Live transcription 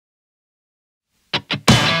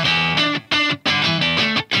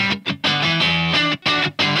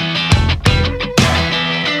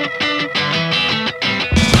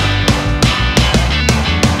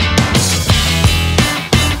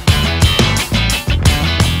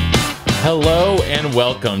Hello and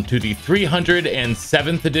welcome to the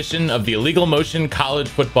 307th edition of the Illegal Motion College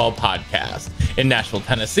Football Podcast. In Nashville,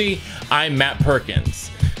 Tennessee, I'm Matt Perkins.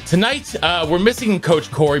 Tonight, we're missing Coach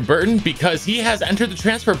Corey Burton because he has entered the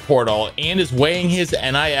transfer portal and is weighing his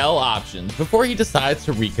NIL options before he decides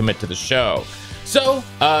to recommit to the show. So,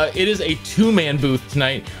 it is a two-man booth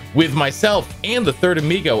tonight with myself and the third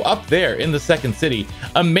amigo up there in the second city,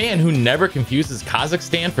 a man who never confuses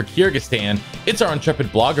Kazakhstan for Kyrgyzstan. It's our intrepid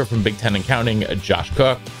blogger from Big Ten and Counting, Josh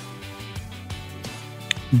Cook.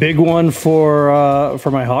 Big one for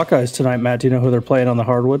my Hawkeyes tonight, Matt. Do you know who they're playing on the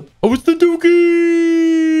hardwood? Oh, it's the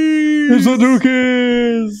Dukies! It's the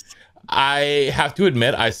Dukies! I have to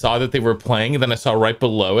admit, I saw that they were playing, and then I saw right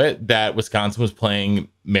below it that Wisconsin was playing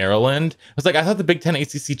Maryland. I was like, I thought the Big Ten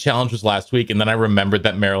ACC Challenge was last week, and then I remembered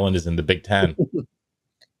that Maryland is in the Big Ten.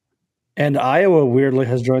 And Iowa, weirdly,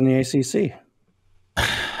 has joined the ACC.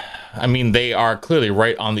 I mean, they are clearly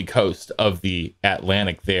right on the coast of the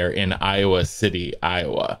Atlantic there in Iowa City,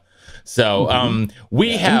 Iowa. So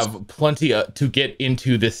we have plenty to get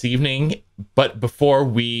into this evening. But before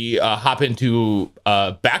we hop into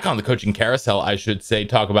back on the coaching carousel, I should say,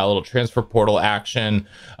 talk about a little transfer portal action,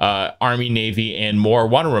 Army, Navy, and more.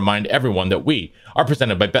 Want to remind everyone that we are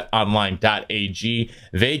presented by betonline.ag.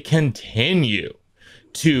 They continue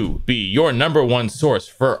to be your number one source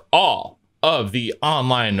for all of the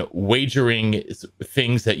online wagering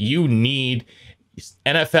things that you need.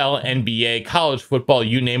 NFL, NBA, college football,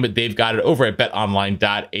 you name it, they've got it over at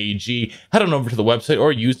betonline.ag. Head on over to the website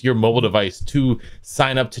or use your mobile device to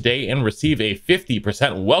sign up today and receive a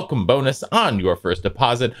 50% welcome bonus on your first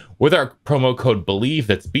deposit with our promo code BELIEVE.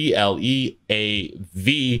 That's BLEAV.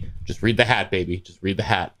 Just read the hat, baby. Just read the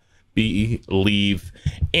hat. BELIEVE.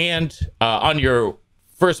 And on your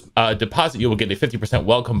first deposit, you will get a 50%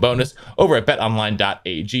 welcome bonus over at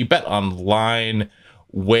betonline.ag. BetOnline,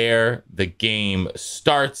 where the game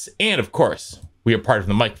starts. And of course, we are part of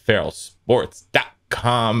the Mike Farrell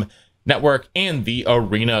Sports.com network and the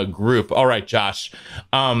Arena Group. All right, Josh.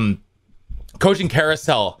 Coaching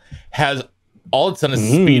Carousel has all it's done is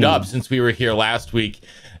speed up since we were here last week.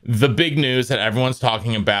 The big news that everyone's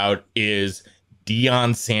talking about is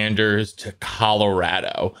Deion Sanders to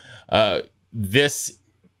Colorado. This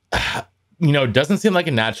doesn't seem like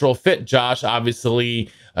a natural fit, Josh. Obviously,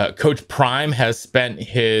 Coach Prime has spent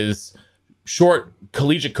his short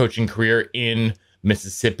collegiate coaching career in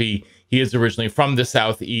Mississippi. He is originally from the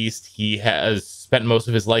Southeast. He has spent most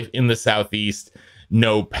of his life in the Southeast.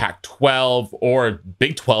 No Pac-12 or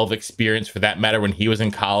Big 12 experience for that matter when he was in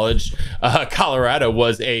college. Colorado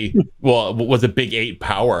was a Big 8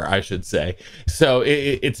 power, I should say. So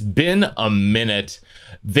it's been a minute.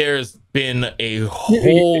 There's been a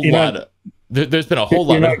whole lot of... There's been a whole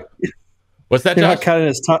lot of... What's that, Josh?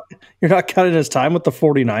 You're not counting his time with the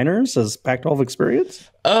 49ers as Pac-12 experience?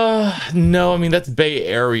 No, I mean, that's Bay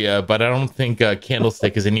Area, but I don't think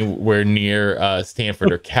Candlestick is anywhere near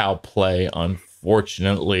Stanford or Cal play,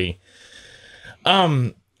 unfortunately.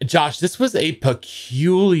 Josh, this was a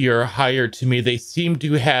peculiar hire to me. They seem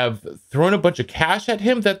to have thrown a bunch of cash at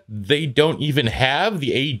him that they don't even have.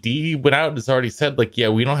 The AD went out and has already said, yeah,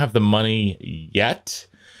 we don't have the money yet.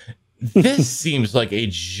 This seems like a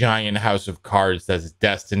giant house of cards that's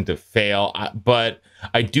destined to fail, but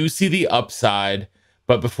I do see the upside.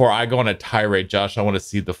 But before I go on a tirade, Josh, I want to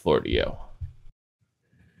cede the floor to you.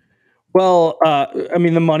 Well, I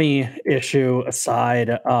mean, the money issue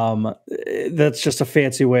aside, that's just a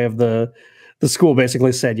fancy way of the school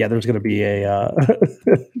basically said, yeah, there's going to be a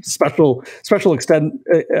special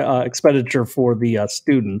expenditure for the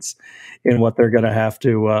students in what they're going to have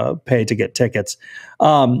to pay to get tickets.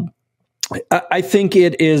 I think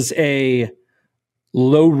it is a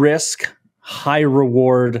low risk, high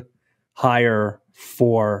reward hire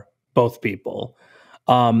for both people.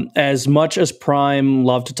 As much as Prime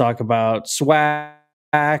loved to talk about SWAC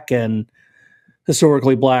and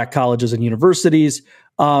historically black colleges and universities,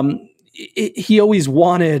 he always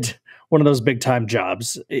wanted one of those big time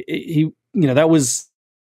jobs.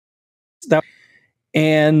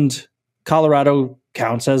 And Colorado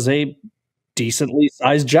counts as a decently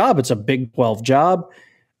sized job. It's a Big 12 job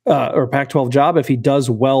or Pac-12 job. If he does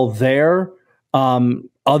well there,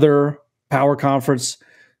 other power conference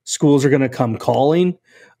schools are going to come calling.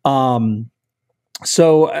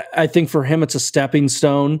 So I think for him, it's a stepping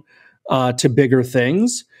stone to bigger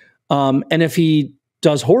things. And if he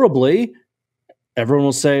does horribly, everyone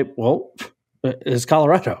will say, well, it's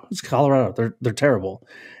Colorado. It's Colorado. They're terrible.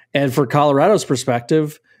 And for Colorado's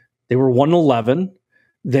perspective, they were 1-11.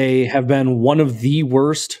 They have been one of the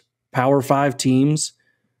worst Power 5 teams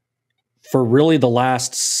for really the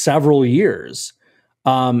last several years.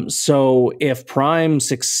 So if Prime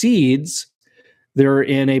succeeds, they're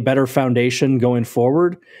in a better foundation going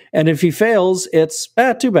forward. And if he fails, it's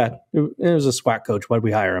too bad. It was a SWAC coach. Why'd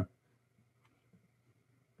we hire him?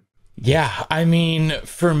 Yeah, I mean,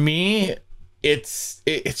 for me, it's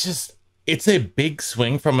a big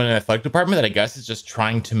swing from an athletic department that I guess is just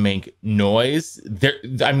trying to make noise.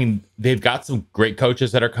 I mean, they've got some great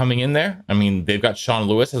coaches that are coming in there. I mean, they've got Sean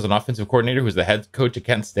Lewis as an offensive coordinator, who's the head coach at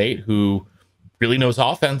Kent State, who really knows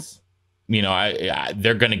offense. You know,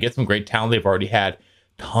 they're going to get some great talent. They've already had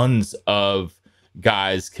tons of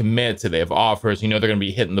guys commit, so they have offers. You know, they're going to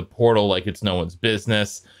be hitting the portal like it's no one's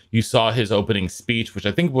business. You saw his opening speech, which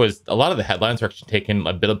I think was a lot of the headlines are actually taken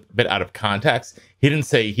a bit out of context. He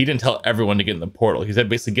didn't tell everyone to get in the portal. He said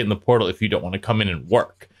basically get in the portal if you don't want to come in and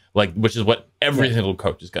work, like, which is what every single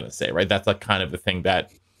coach is going to say, right? That's like kind of the thing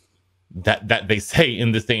that they say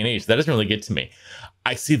in this day and age. That doesn't really get to me.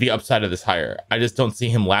 I see the upside of this hire. I just don't see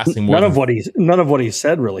him lasting more. None of what he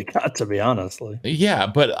said really got to me, honestly. Yeah,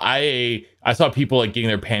 but I saw people like getting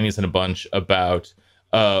their panties in a bunch about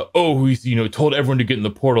he's told everyone to get in the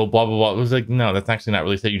portal, blah blah blah. It was like, no, that's actually not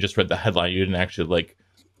really said. You just read the headline. You didn't actually like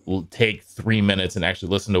take 3 minutes and actually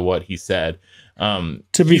listen to what he said.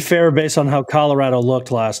 To be fair, based on how Colorado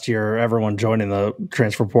looked last year, everyone joining the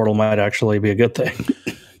transfer portal might actually be a good thing.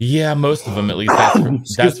 Yeah, most of them, at least.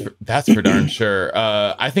 That's for darn sure.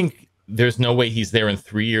 I think there's no way he's there in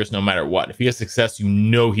 3 years, no matter what. If he has success,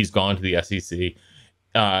 he's gone to the SEC.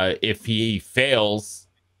 If he fails,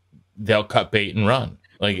 they'll cut bait and run.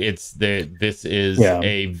 Like this is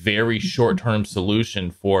a very short-term solution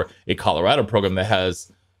for a Colorado program that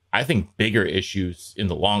has, I think, bigger issues in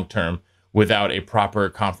the long term without a proper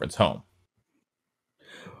conference home.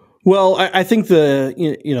 Well, I think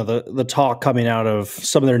the talk coming out of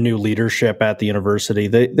some of their new leadership at the university,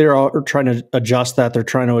 they're all trying to adjust that. They're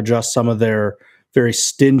trying to adjust some of their very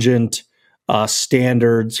stingent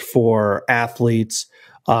standards for athletes,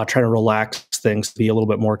 trying to relax things to be a little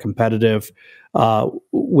bit more competitive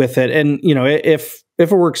with it. And if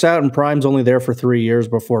it works out and Prime's only there for 3 years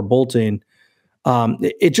before bolting,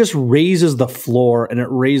 it just raises the floor and it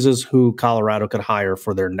raises who Colorado could hire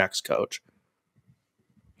for their next coach.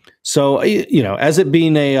 So, as it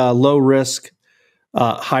being a low risk,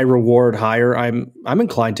 high reward hire, I'm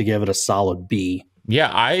inclined to give it a solid B.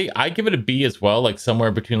 Yeah, I give it a B as well, like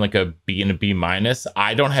somewhere between like a B and a B minus.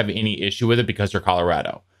 I don't have any issue with it because they're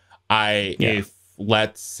Colorado. If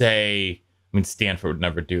let's say, I mean, Stanford would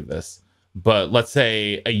never do this, but let's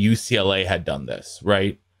say a UCLA had done this,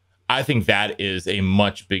 right? I think that is a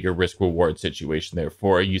much bigger risk reward situation there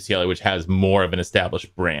for a UCLA, which has more of an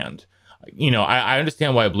established brand. I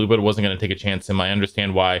understand why a Blue Blood wasn't going to take a chance on him. I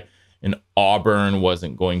understand why an Auburn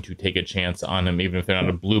wasn't going to take a chance on him, even if they're not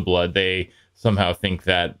a Blue Blood. They somehow think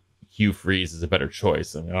that Hugh Freeze is a better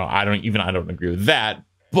choice. I don't agree with that.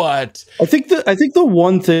 But I think the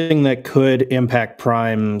one thing that could impact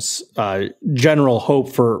Prime's general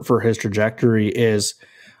hope for his trajectory is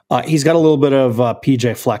he's got a little bit of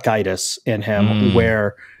PJ Fleckitis in him,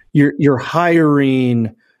 where you're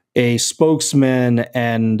hiring a spokesman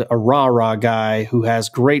and a rah-rah guy who has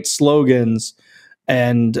great slogans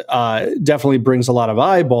and definitely brings a lot of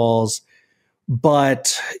eyeballs.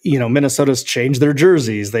 But, Minnesota's changed their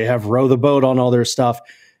jerseys. They have row the boat on all their stuff.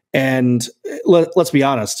 And let's be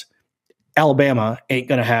honest, Alabama ain't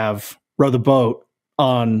going to have row the boat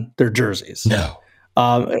on their jerseys. No.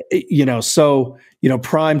 Prime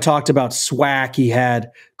talked about SWAC. He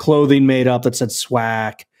had clothing made up that said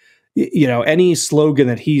SWAC. Any slogan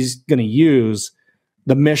that he's going to use,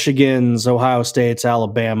 the Michigans, Ohio States,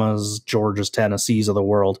 Alabamas, Georgias, Tennessees of the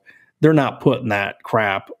world, they're not putting that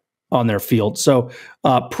crap on their field. So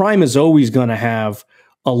Prime is always going to have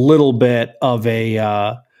a little bit of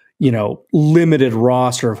a, limited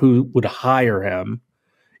roster of who would hire him.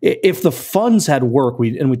 If the funds had worked,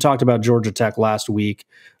 we talked about Georgia Tech last week,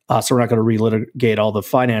 so we're not going to relitigate all the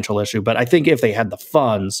financial issue, but I think if they had the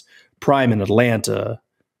funds, Prime in Atlanta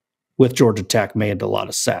with Georgia Tech made a lot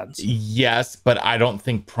of sense. Yes, but I don't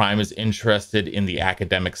think Prime is interested in the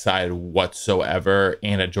academic side whatsoever.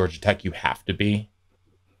 And at Georgia Tech, you have to be.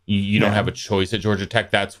 You don't have a choice at Georgia Tech.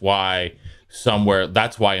 That's why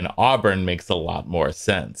an Auburn makes a lot more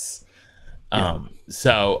sense.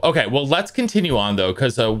 Okay, well, let's continue on, though,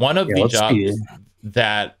 because one of the jobs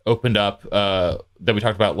that opened up that we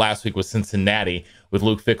talked about last week was Cincinnati, with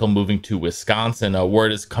Luke Fickell moving to Wisconsin.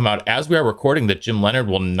 Word has come out as we are recording that Jim Leonard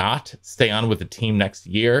will not stay on with the team next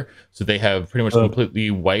year. So they have pretty much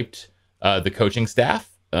completely wiped the coaching staff.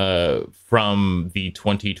 from the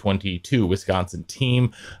 2022 Wisconsin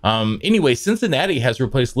team. Anyway, Cincinnati has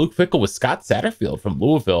replaced Luke Fickell with Scott Satterfield from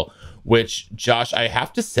Louisville, which, Josh, I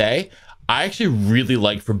have to say, I actually really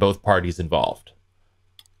like for both parties involved.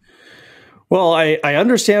 Well, I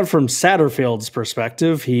understand from Satterfield's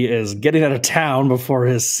perspective, he is getting out of town before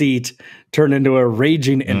his seat turned into a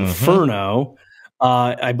raging inferno.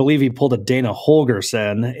 I believe he pulled a Dana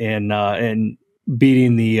Holgerson in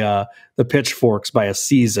beating the Pitchforks by a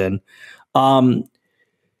season.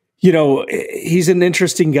 He's an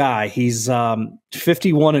interesting guy. He's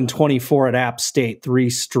 51-24 at App State, 3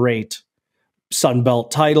 straight Sun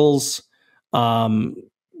Belt titles.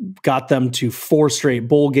 Got them to 4 straight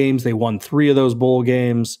bowl games. They won 3 of those bowl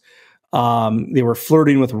games. They were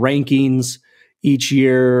flirting with rankings each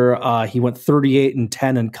year. He went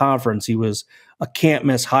 38-10 in conference. He was a can't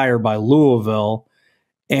miss hire by Louisville.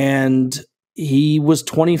 And he was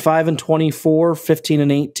 25-24,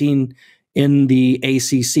 15-18 in the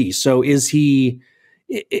ACC. So is he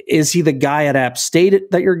the guy at App State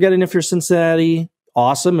that you're getting if you're Cincinnati?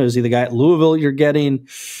 Awesome. Is he the guy at Louisville you're getting?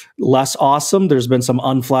 Less awesome. There's been some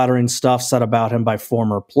unflattering stuff said about him by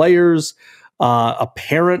former players. A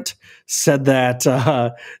parent said that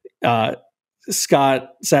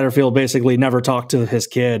Scott Satterfield basically never talked to his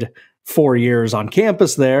kid 4 years on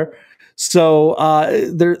campus there. So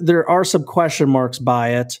there are some question marks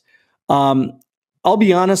by it. I'll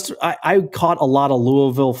be honest, I caught a lot of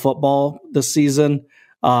Louisville football this season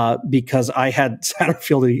because I had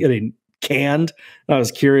Satterfield getting canned. And I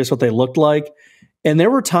was curious what they looked like. And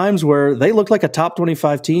there were times where they looked like a top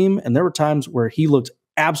 25 team, and there were times where he looked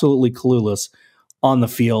absolutely clueless on the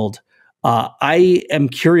field. I am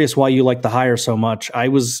curious why you like the hire so much. I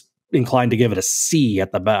was inclined to give it a C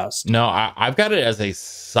at the best. No, I've got it as a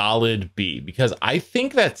solid B because I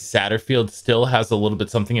think that Satterfield still has a little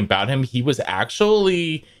bit something about him. He was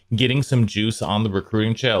actually getting some juice on the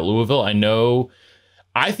recruiting trail at Louisville.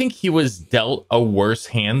 I think he was dealt a worse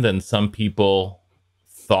hand than some people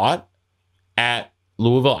thought at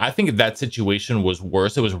Louisville. I think that situation was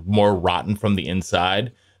worse. It was more rotten from the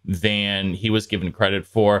inside than he was given credit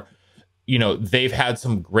for. You know, they've had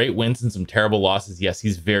some great wins and some terrible losses. Yes,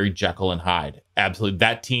 he's very Jekyll and Hyde. Absolutely.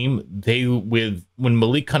 That team, when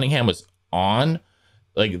Malik Cunningham was on,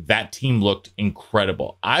 like that team looked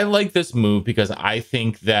incredible. I like this move because I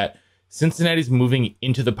think that Cincinnati's moving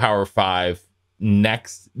into the Power 5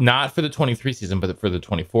 next, not for the 23 season, but for the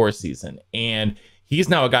 24 season. And he's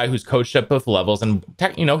now a guy who's coached at both levels and,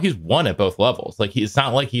 he's won at both levels. Like, it's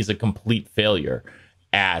not like he's a complete failure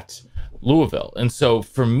at Louisville. And so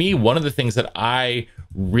for me, one of the things that I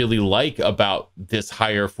really like about this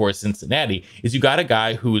hire for Cincinnati is you got a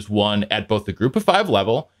guy who has won at both the Group of 5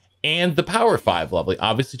 level and the Power 5 level,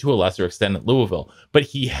 obviously to a lesser extent at Louisville, but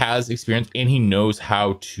he has experience and he knows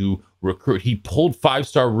how to recruit. He pulled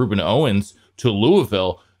 5-star Ruben Owens to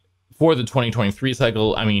Louisville for the 2023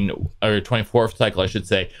 cycle, or 24th cycle, I should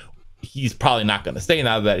say. He's probably not going to stay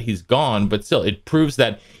now that he's gone, but still, it proves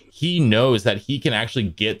that he knows that he can actually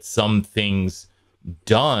get some things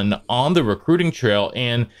done on the recruiting trail.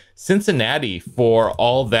 And Cincinnati, for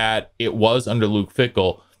all that it was under Luke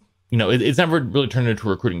Fickell, it's never really turned into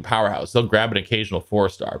a recruiting powerhouse. They'll grab an occasional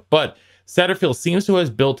 4-star, but Satterfield seems to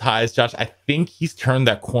have built ties. Josh, I think he's turned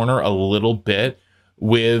that corner a little bit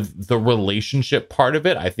with the relationship part of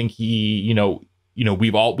it. I think he,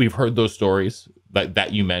 we've heard those stories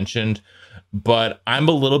that you mentioned, but I'm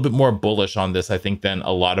a little bit more bullish on this, I think, than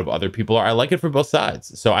a lot of other people are. I like it for both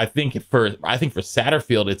sides. So I think for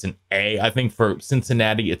Satterfield, it's an A. I think for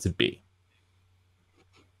Cincinnati, it's a B.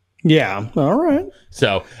 Yeah. All right.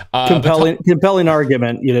 So compelling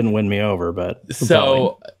argument. You didn't win me over, but compelling.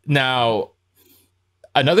 So now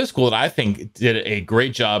another school that I think did a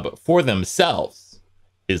great job for themselves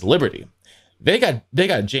is Liberty. They got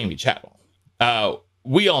Jamey Chadwell.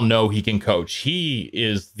 We all know he can coach. He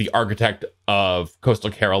is the architect of Coastal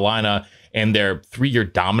Carolina and their 3-year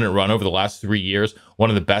dominant run over the last 3 years. One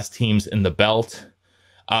of the best teams in the belt.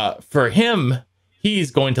 For him, he's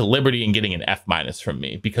going to Liberty and getting an F- from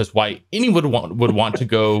me, because why anyone would want to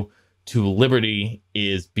go to Liberty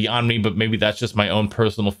is beyond me. But maybe that's just my own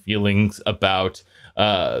personal feelings about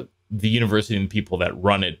the university and the people that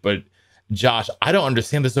run it. But Josh, I don't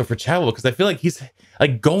understand this though for Chadwell, because I feel like he's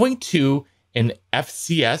like going to an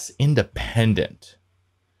FCS independent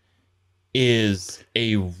is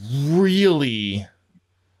a really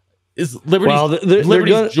is Liberty. Well, they're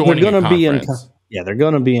going to be in. Yeah, they're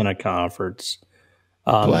going to be in a conference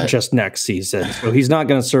just next season. So he's not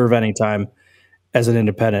going to serve any time as an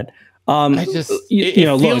independent. I just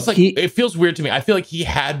it feels weird to me. I feel like he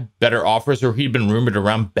had better offers, or he'd been rumored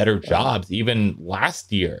around better jobs even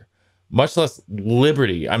last year, much less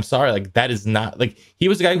Liberty. I'm sorry, like that is not like he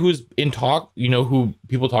was a guy who's in talk, who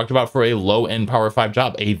people talked about for a low end Power 5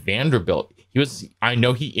 job, a Vanderbilt. I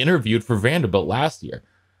know he interviewed for Vanderbilt last year.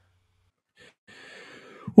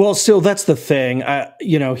 Well, still, that's the thing.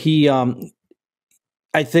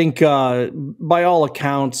 I think by all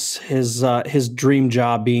accounts, his dream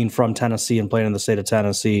job being from Tennessee and playing in the state of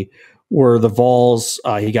Tennessee were the Vols.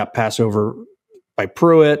 He got passed over by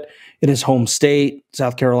Pruitt in his home state.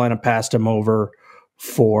 South Carolina passed him over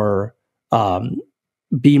for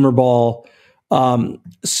Beamer ball.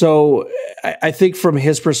 So I think from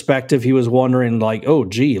his perspective, he was wondering like, oh,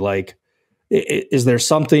 gee, like, is there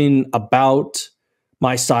something about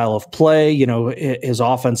my style of play? His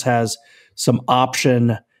offense has some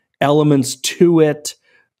option elements to it.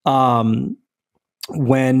 When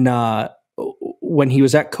he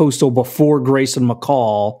was at Coastal before Grayson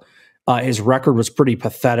McCall, his record was pretty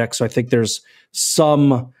pathetic. So I think there's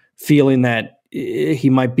some feeling that he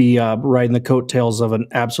might be riding the coattails of an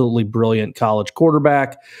absolutely brilliant college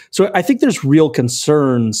quarterback. So I think there's real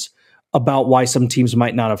concerns about why some teams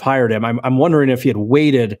might not have hired him. I'm wondering if he had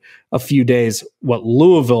waited a few days, what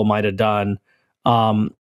Louisville might have done.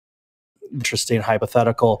 Interesting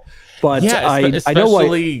hypothetical, but yeah, I know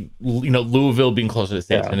why. Louisville being closer to the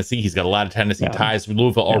state of Tennessee, he's got a lot of Tennessee ties.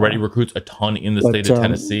 Louisville already recruits a ton in the state of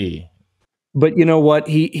Tennessee. But you know what?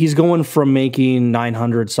 He's going from making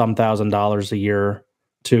 $900 some thousand a year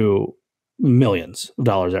to millions of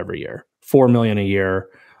dollars every year, $4 million a year.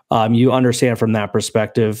 You understand from that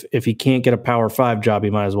perspective, if he can't get a Power 5 job, he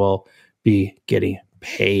might as well be getting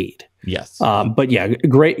paid. Yes. But yeah,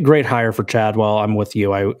 great hire for Chadwell. I'm with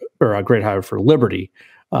you. Or a great hire for Liberty.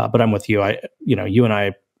 But I'm with you. You and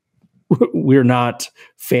I, we're not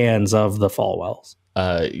fans of the Falwells.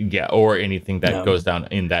 Or anything that goes down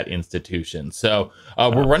in that institution. So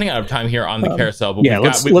we're running out of time here on the carousel. But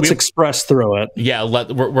let's express through it. Yeah,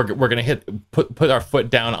 we're gonna put our foot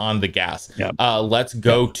down on the gas. Yeah. Let's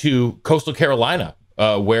go to Coastal Carolina,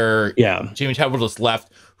 where Jamey Chadwell just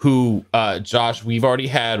left. Who, Josh, we've already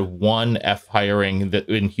had one F hiring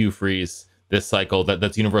in Hugh Freeze this cycle.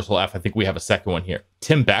 That's universal F. I think we have a second one here.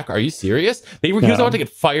 Tim Beck, are you serious? He was about to get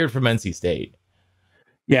fired from NC State.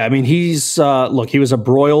 Yeah, I mean, he's he was a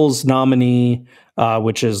Broyles nominee,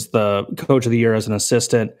 which is the coach of the year as an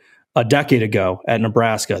assistant, a decade ago at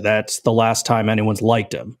Nebraska. That's the last time anyone's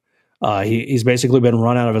liked him. He's basically been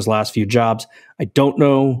run out of his last few jobs. I don't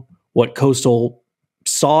know what Coastal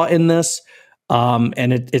saw in this, and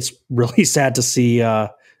it's really sad to see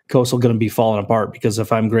Coastal going to be falling apart, because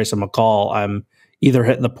if I'm Grayson McCall, I'm either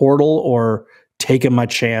hitting the portal or taking my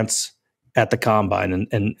chance at the combine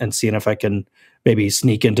and seeing if I can maybe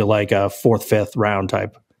sneak into like a 4th, 5th round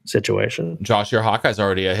type situation. Josh, your Hawkeyes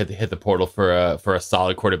already hit the portal for a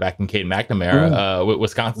solid quarterback in Cade McNamara.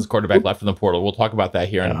 Wisconsin's quarterback left in the portal. We'll talk about that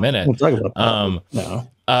here in a minute. We'll talk about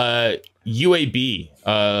that.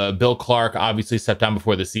 UAB, Bill Clark obviously stepped down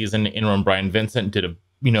before the season. Interim Brian Vincent did a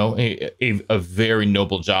very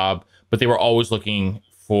noble job, but they were always looking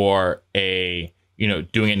for doing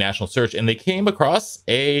a national search, and they came across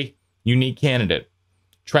a unique candidate.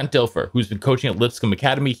 Trent Dilfer, who's been coaching at Lipscomb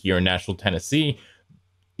Academy here in Nashville, Tennessee.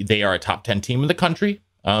 They are a top 10 team in the country.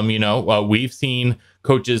 We've seen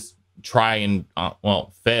coaches try and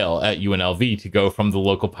fail at UNLV to go from the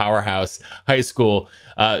local powerhouse high school,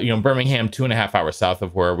 Birmingham, 2.5 hours south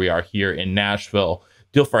of where we are here in Nashville.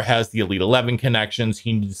 Dilfer has the Elite 11 connections.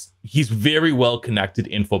 He's very well connected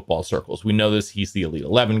in football circles. We know this. He's the Elite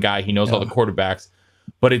 11 guy. He knows all the quarterbacks.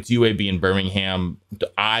 But it's UAB in Birmingham.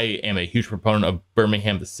 I am a huge proponent of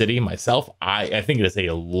Birmingham, the city, myself. I think it is a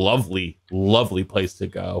lovely, lovely place to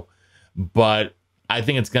go. But I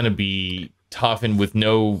think it's going to be tough, and with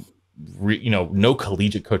no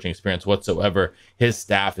collegiate coaching experience whatsoever, his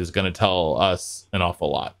staff is going to tell us an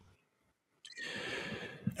awful lot.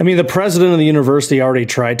 I mean, the president of the university already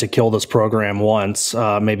tried to kill this program once.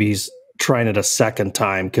 Maybe he's trying it a second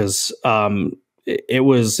time, because it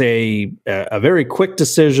was a very quick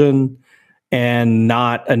decision and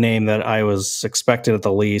not a name that I was expecting at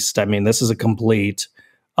the least. I mean, this is a complete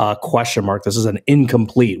question mark. This is an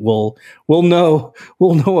incomplete. We'll know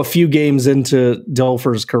a few games into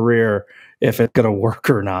Dilfer's career if it's going to work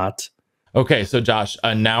or not. Okay, so Josh,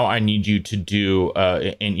 now I need you to do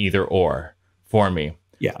an either or for me.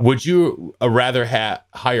 Yeah. Would you rather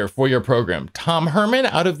hire for your program Tom Herman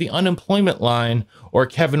out of the unemployment line, or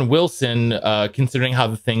Kevin Wilson, considering how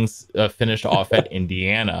the things finished off at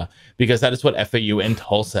Indiana? Because that is what FAU and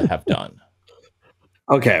Tulsa have done.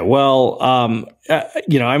 Okay, well, I'm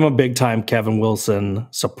a big time Kevin Wilson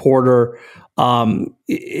supporter.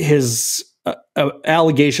 His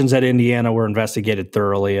allegations at Indiana were investigated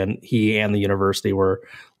thoroughly, and he and the university were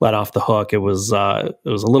let off the hook. It was a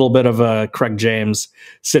little bit of a Craig James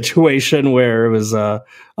situation where it was a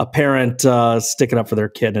parent sticking up for their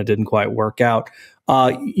kid, and it didn't quite work out.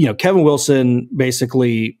 Kevin Wilson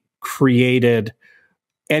basically created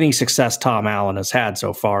any success Tom Allen has had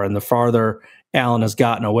so far, and the farther Allen has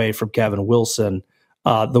gotten away from Kevin Wilson,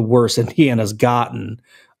 the worse Indiana's gotten.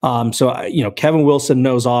 Kevin Wilson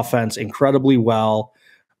knows offense incredibly well.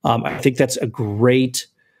 I think that's a great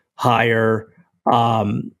hire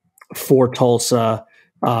for Tulsa.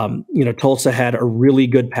 Tulsa had a really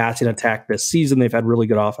good passing attack this season. They've had really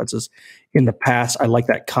good offenses in the past. I like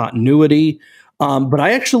that continuity. But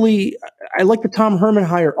I like the Tom Herman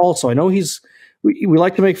hire also. I know we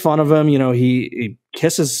like to make fun of him. He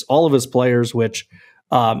kisses all of his players, which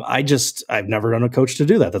I've never known a coach to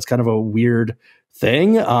do that. That's kind of a weird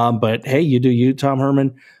thing. But hey, you do you, Tom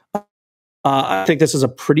Herman. I think this is a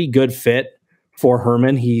pretty good fit for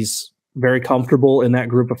Herman. He's very comfortable in that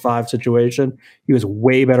group of five situation. He was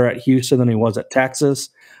way better at Houston than he was at Texas.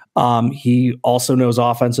 He also knows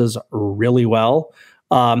offenses really well.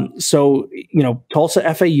 Tulsa,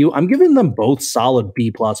 FAU, I'm giving them both solid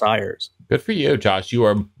B+ hires. Good for you, Josh. You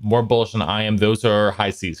are more bullish than I am. Those are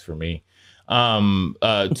high C's for me.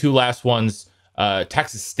 Two last ones.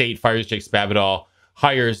 Texas State fires Jake Spavital,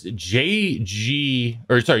 hires G.J.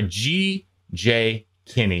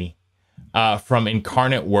 Kinney from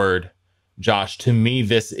Incarnate Word. Josh, to me,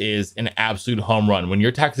 this is an absolute home run. When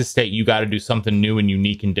you're Texas State, you got to do something new and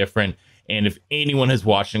unique and different. And if anyone has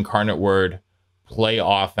watched Incarnate Word play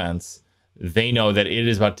offense, they know that it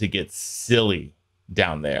is about to get silly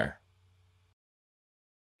down there.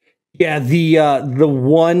 Yeah, the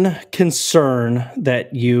one concern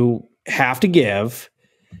that you have to give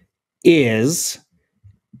is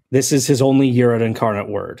this is his only year at Incarnate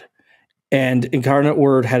Word. And Incarnate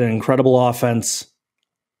Word had an incredible offense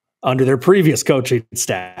under their previous coaching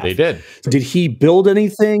staff. They did. Did he build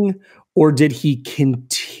anything or did he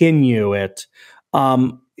continue it?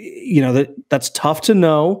 That's tough to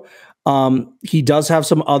know. He does have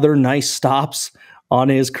some other nice stops on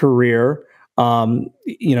his career.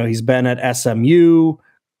 He's been at SMU,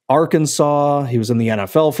 Arkansas. He was in the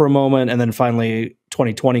NFL for a moment. And then finally,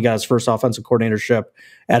 2020 got his first offensive coordinatorship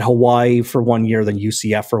at Hawaii for 1 year, then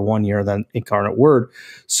UCF for 1 year, then Incarnate Word.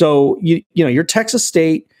 So, you're Texas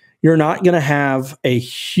State. You're not going to have a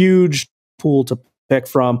huge pool to pick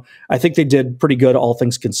from. I think they did pretty good, all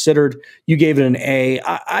things considered. You gave it an A.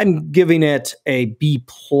 I'm giving it a B+,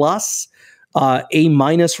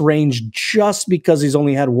 A- range, just because he's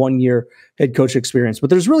only had 1 year head coach experience.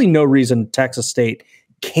 But there's really no reason Texas State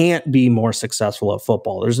can't be more successful at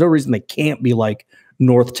football. There's no reason they can't be like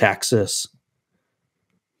North Texas.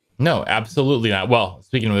 No, absolutely not. Well,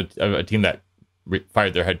 speaking of a team that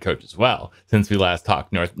fired their head coach as well since we last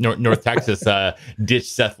talked, North Texas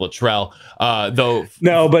ditched Seth Luttrell. Though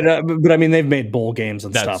no, but I mean they've made bowl games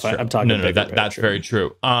and stuff. True. I'm talking. That's very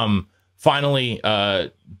true. Finally,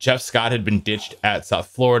 Jeff Scott had been ditched at South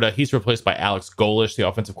Florida. He's replaced by Alex Golish, the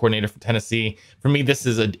offensive coordinator for Tennessee. For me, this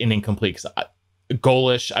is an incomplete.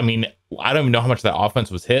 Golish, I mean, I don't even know how much that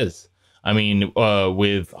offense was his. I mean,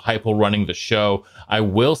 with Heupel running the show. I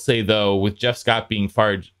will say, though, with Jeff Scott being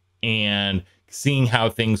fired and seeing how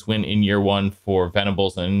things went in year one for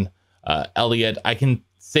Venables and Elliott, I can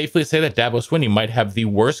safely say that Dabo Swinney might have the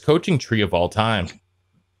worst coaching tree of all time.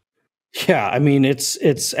 Yeah, I mean,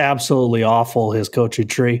 it's absolutely awful, his coaching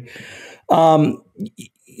tree.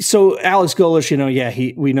 So Alex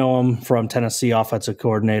Golish, we know him from Tennessee, offensive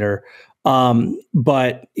coordinator.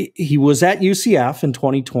 But he was at UCF in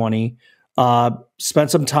 2020,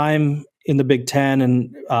 spent some time in the Big Ten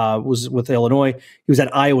and was with Illinois. He was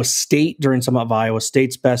at Iowa State during some of Iowa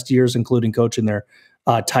State's best years, including coaching their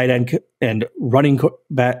tight end and running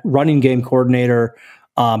game coordinator.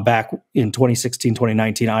 Back in 2016,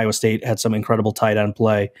 2019, Iowa State had some incredible tight end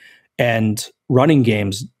play and running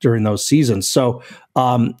games during those seasons. So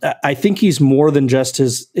I think he's more than just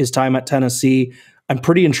his time at Tennessee. I'm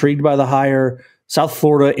pretty intrigued by the hire. South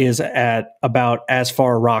Florida is at about as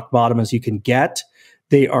far rock bottom as you can get.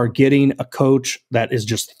 They are getting a coach that is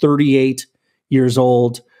just 38 years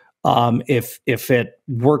old. If it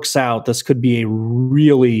works out, this could be a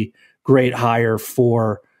really great hire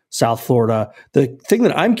for South Florida. The thing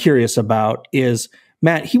that I'm curious about is,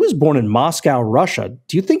 Matt, he was born in Moscow, Russia.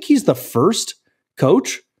 Do you think he's the first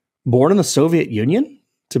coach born in the Soviet Union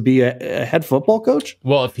to be a head football coach?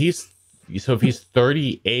 Well, if he's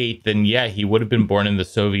 38, then yeah, he would have been born in the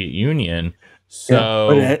Soviet Union.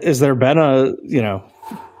 So, has there been a,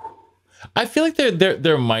 I feel like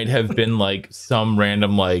there might have been like some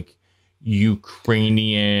random like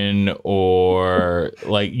Ukrainian or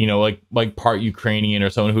like part Ukrainian or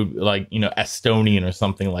someone who like Estonian or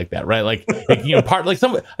something like that, right? Like part like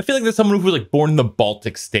some. I feel like there's someone who was like born in the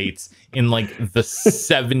Baltic states in like the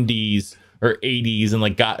 70s or 80s and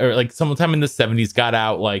like got, or like sometime in the 70s, got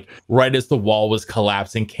out like right as the wall was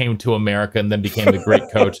collapsing, came to America, and then became a great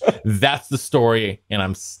coach. That's the story, and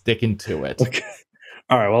I'm sticking to it. Okay.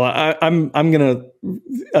 All right. Well, I'm gonna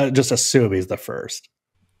just assume he's the first.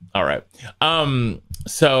 All right.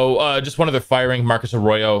 So just one other firing, Marcus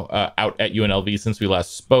Arroyo out at UNLV since we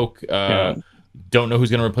last spoke. Don't know who's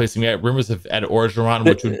going to replace him yet. Rumors of Ed Orgeron,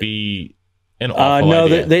 which would be an awful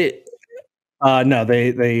idea. They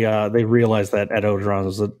realized that Ed Orgeron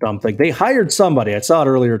was a dumb thing. They hired somebody. I saw it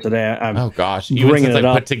earlier today. Oh gosh, even since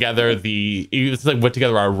I put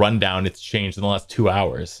together our rundown, it's changed in the last 2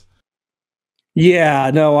 hours.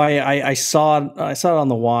 Yeah, no, I saw it on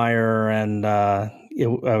the wire, and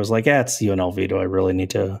I was like, it's UNLV. Do I really need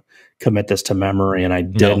to commit this to memory? And I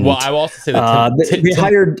didn't. No, well, I will also say that they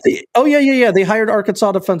hired. Oh yeah. They hired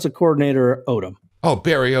Arkansas defensive coordinator Odom. Oh,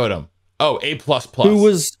 Barry Odom. Oh, A++. Who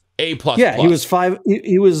was A++. Yeah, he was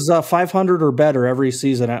 500 or better every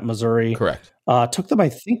season at Missouri. Correct. Took them, I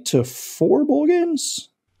think, to 4 bowl games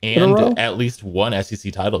and at least one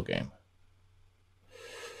SEC title game.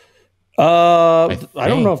 I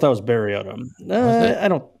don't know if that was Barry Odom. I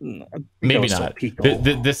don't. Maybe not.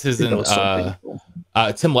 This isn't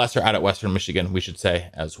Tim Lesser out at Western Michigan, we should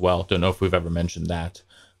say as well. Don't know if we've ever mentioned that.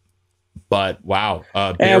 But wow.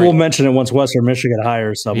 And we'll mention it once Western Michigan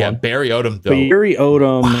hires someone. Yeah, Barry Odom, though. Barry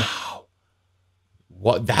Odom. Wow.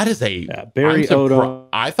 What, that is a... Yeah, Barry Odom.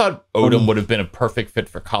 I thought Odom would have been a perfect fit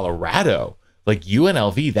for Colorado. Like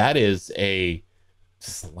UNLV, that is a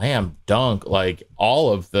slam dunk. Like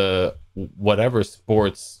all of the whatever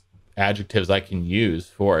sports adjectives I can use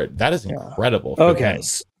for it. That is incredible. Okay.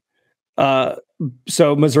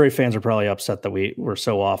 So Missouri fans are probably upset that we were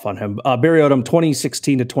so off on him. Barry Odom,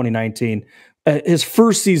 2016 to 2019. His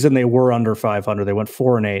first season, they were under 500. They went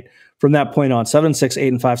 4-8. From that point on,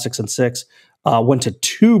 7-6, 8-5, 6-6. Went to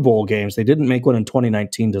 2 bowl games. They didn't make one in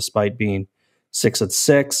 2019, despite being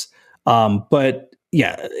 6-6. But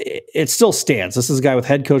yeah, it still stands. This is a guy with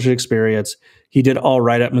head coaching experience. He did all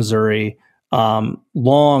right at Missouri.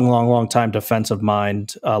 Long time defensive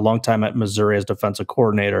mind. Long time at Missouri as defensive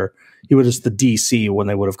coordinator. He was just the DC when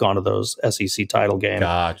they would have gone to those SEC title games.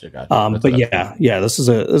 Gotcha. But this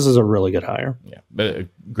is a really good hire. Yeah, but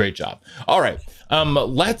great job. All right,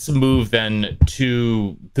 let's move then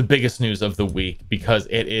to the biggest news of the week, because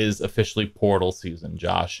it is officially portal season.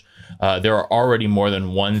 Josh, there are already more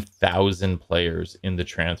than 1,000 players in the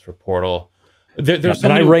transfer portal.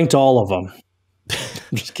 I ranked all of them.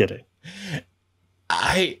 I'm just kidding.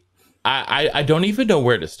 I don't even know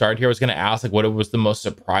where to start here. I was going to ask like what was the most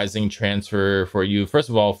surprising transfer for you. First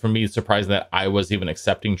of all, for me, it's surprising that Iowa's even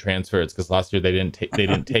accepting transfers, because last year they didn't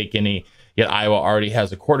take any. Yet Iowa already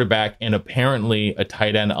has a quarterback and apparently a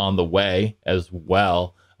tight end on the way as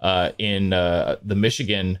well. In the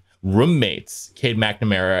Michigan roommates, Cade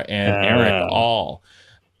McNamara and Eric All.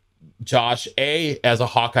 Josh, A, as a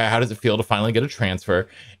Hawkeye, how does it feel to finally get a transfer?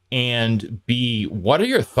 And B, what are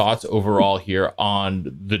your thoughts overall here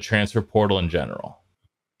on the transfer portal in general?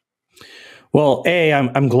 Well, A,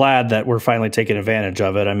 I'm glad that we're finally taking advantage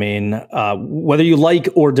of it. I mean, whether you like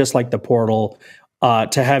or dislike the portal,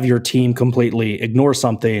 to have your team completely ignore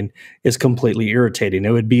something is completely irritating.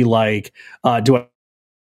 It would be like,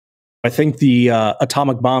 I think the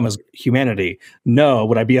atomic bomb is humanity? No.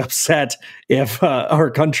 Would I be upset if our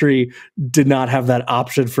country did not have that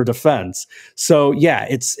option for defense? So yeah,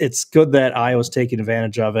 it's good that Iowa's taking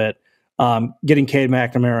advantage of it. Getting Cade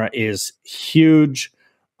McNamara is huge.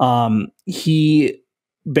 He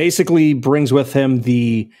basically brings with him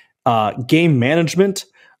the game management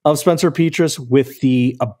of Spencer Petras with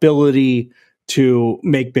the ability to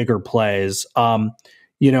make bigger plays. I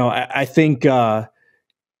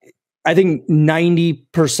think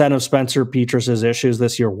 90% of Spencer Petras's issues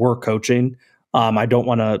this year were coaching. I don't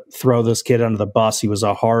want to throw this kid under the bus. He was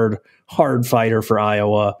a hard fighter for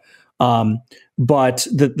Iowa. But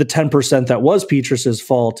the 10% that was Petras's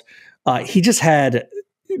fault, he just had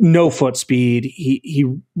no foot speed. He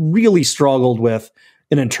really struggled with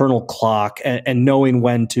an internal clock and knowing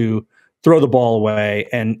when to throw the ball away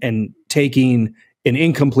and taking an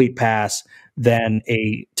incomplete pass than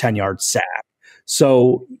a 10-yard sack.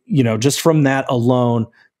 So, just from that alone,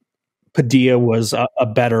 Padilla was a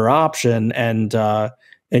better option, and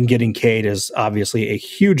getting Cade is obviously a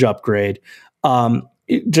huge upgrade.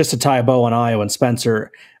 just to tie a bow on Iowa and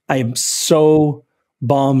Spencer, I am so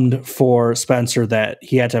bummed for Spencer that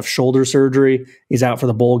he had to have shoulder surgery. He's out for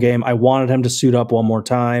the bowl game. I wanted him to suit up one more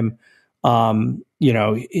time.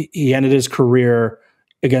 He ended his career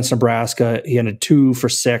against Nebraska. He ended 2 for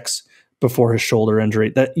 6 before his shoulder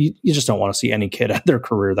injury. That you just don't want to see any kid end their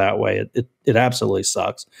career that way. It absolutely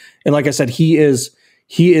sucks. And like I said, he is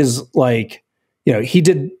like, he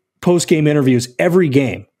did post-game interviews every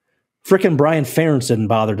game. Frickin' Brian Ferentz didn't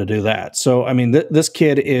bother to do that. So, I mean, this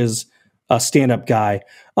kid is a stand-up guy.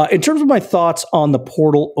 In terms of my thoughts on the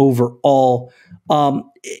portal overall,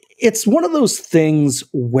 it's one of those things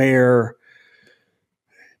where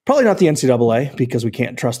probably not the NCAA, because we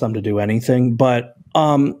can't trust them to do anything, but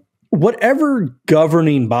whatever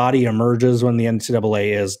governing body emerges when the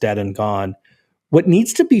NCAA is dead and gone, what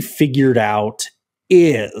needs to be figured out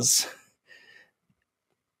is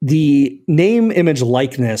the name, image,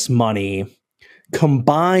 likeness money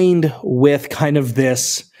combined with kind of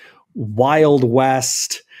this Wild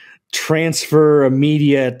West transfer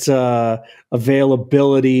immediate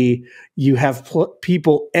availability. You have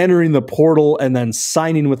people entering the portal and then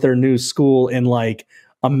signing with their new school in like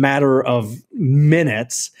a matter of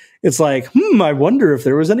minutes. It's like, I wonder if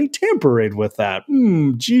there was any tampering with that.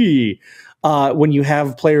 Gee. When you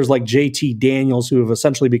have players like JT Daniels who have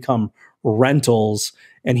essentially become rentals,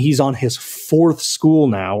 and he's on his 4th school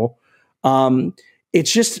now, it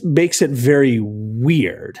just makes it very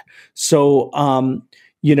weird. So,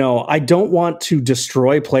 I don't want to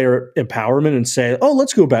destroy player empowerment and say, oh,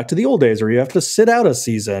 let's go back to the old days where you have to sit out a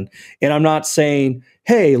season. And I'm not saying,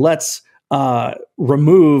 hey, let's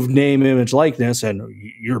remove name, image, likeness, and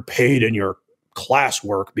you're paid in your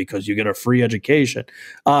classwork because you get a free education.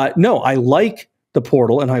 No, I like the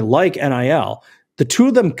portal and I like NIL. The two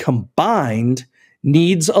of them combined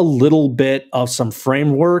needs a little bit of some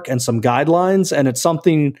framework and some guidelines. And it's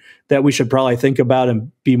something that we should probably think about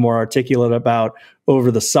and be more articulate about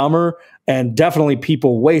over the summer. And definitely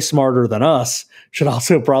people way smarter than us should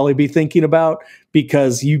also probably be thinking about,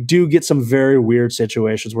 because you do get some very weird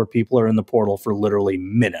situations where people are in the portal for literally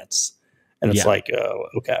minutes. And it's like, oh,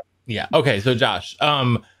 okay. Yeah. Okay. So Josh,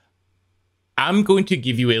 I'm going to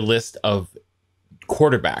give you a list of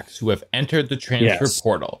quarterbacks who have entered the transfer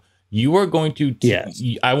portal. You are going to,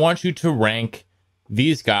 I want you to rank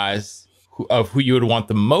these guys of who you would want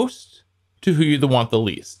the most to who you would want the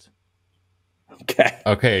least. Okay.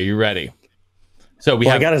 Okay. Are you ready? So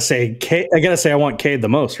I gotta say, I want Cade the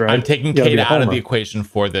most, right? I'm taking Cade out of the equation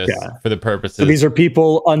for this, for the purposes. So these are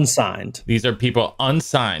people unsigned. These are people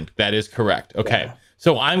unsigned. That is correct. Okay. Yeah.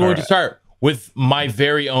 So I'm going to start with my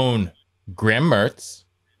very own Graham Mertz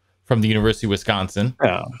from the University of Wisconsin.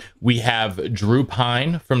 Oh. We have Drew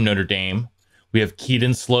Pine from Notre Dame. We have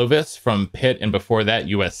Keaton Slovis from Pitt, and before that,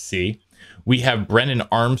 USC. We have Brennan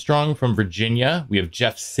Armstrong from Virginia. We have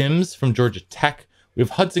Jeff Sims from Georgia Tech. We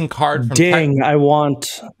have Hudson Card from Ding. I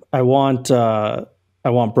want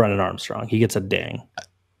Brennan Armstrong. He gets a ding.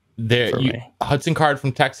 Hudson Card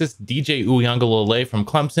from Texas, DJ Uiagalelei from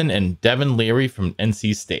Clemson, and Devin Leary from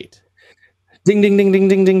NC State. Ding, ding, ding, ding,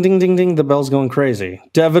 ding, ding, ding, ding, ding. The bell's going crazy.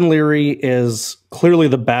 Devin Leary is clearly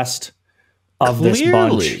the best of this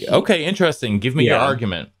bunch. Okay, interesting. Give me your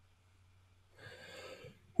argument.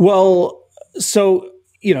 Well, so,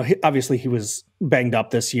 obviously he was banged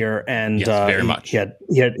up this year, and very much. He had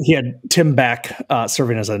Tim Beck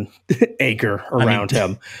serving as an anchor around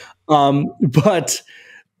him. But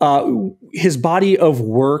his body of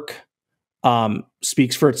work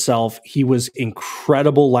speaks for itself. He was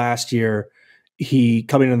incredible last year.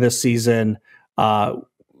 Coming into this season,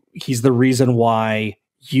 he's the reason why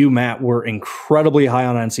you, Matt, were incredibly high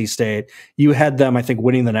on NC State. You had them, I think,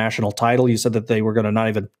 winning the national title. You said that they were going to not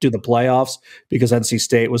even do the playoffs because NC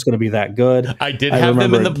State was going to be that good. I did have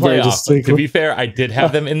them in the playoffs. To be fair, I did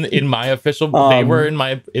have them in my official. They were in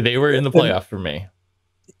the playoff for me.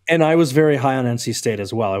 And I was very high on NC State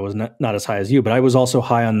as well. I was not as high as you, but I was also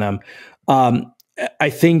high on them. I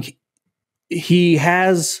think he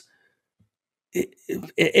has.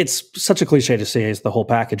 It's such a cliche to say he's the whole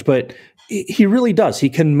package, but he really does. He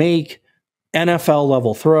can make NFL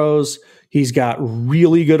level throws. He's got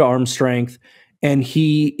really good arm strength, and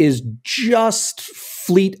he is just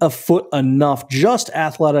fleet of foot enough, just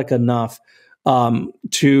athletic enough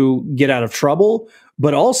to get out of trouble.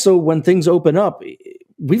 But also when things open up,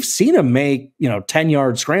 we've seen him make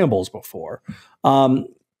 10-yard scrambles before.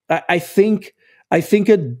 I think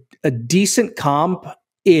a decent comp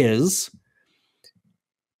is.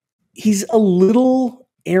 He's a little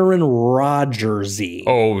Aaron Rodgers-y.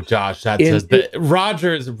 Oh, Josh,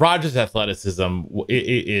 Rodgers' athleticism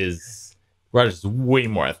is Rodgers is way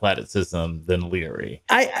more athleticism than Leary.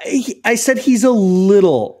 I said he's a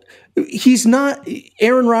little. He's not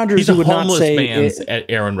Aaron Rodgers. He's a would homeless not say man's at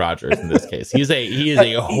Aaron Rodgers in this case. He is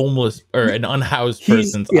a homeless or an unhoused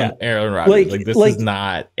person's Aaron Rodgers. Like this is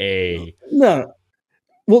not a no.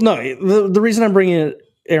 Well, no. The reason I'm bringing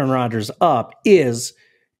Aaron Rodgers up is,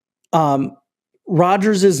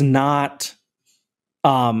 Rodgers is not,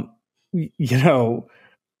 why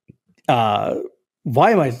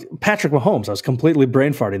am I Patrick Mahomes? I was completely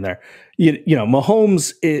brain farting there.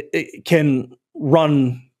 Mahomes it can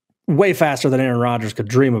run way faster than Aaron Rodgers could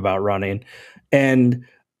dream about running. And,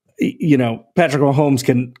 Patrick Mahomes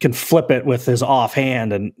can flip it with his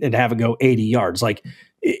offhand and have it go 80 yards. Like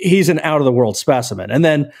he's an out of the world specimen. And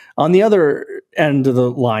then on the other end of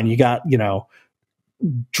the line, you got,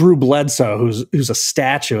 Drew Bledsoe, who's a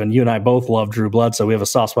statue. And you and I both love Drew Bledsoe. We have a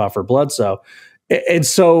soft spot for Bledsoe. And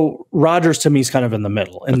so Rodgers to me is kind of in the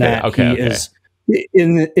middle in is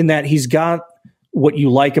in that he's got what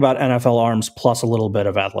you like about NFL arms plus a little bit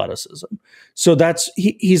of athleticism. So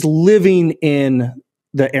he's living in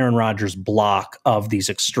the Aaron Rodgers block of these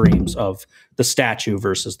extremes of the statue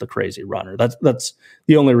versus the crazy runner. That's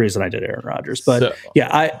the only reason I did Aaron Rodgers. But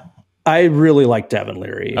I really like Devin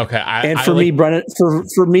Leary. Okay, for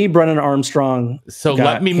me, Brennan Armstrong. So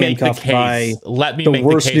let me make the case. Let me make the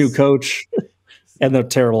worst case. New coach. And the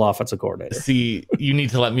terrible offensive coordinator. See, you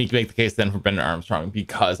need to let me make the case then for Brennan Armstrong,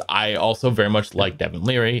 because I also very much like Devin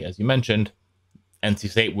Leary, as you mentioned.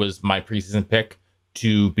 NC State was my preseason pick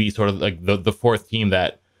to be sort of like the fourth team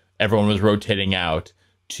that everyone was rotating out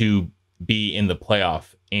to be in the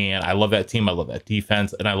playoff. And I love that team. I love that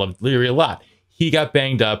defense. And I love Leary a lot. He got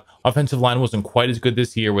banged up. Offensive line wasn't quite as good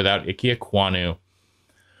this year without Ike Ekwonu.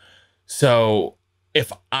 So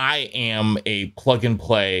if I am a plug and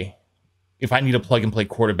play, if I need a plug and play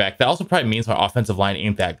quarterback, that also probably means my offensive line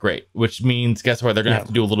ain't that great, which means, guess what? They're going to have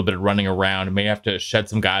to do a little bit of running around and may have to shed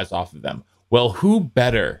some guys off of them. Well, who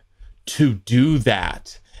better to do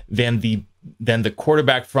that than the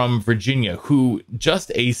quarterback from Virginia, who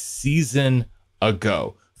just a season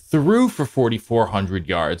ago threw for 4,400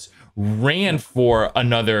 yards, ran for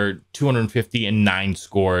another 250 and 9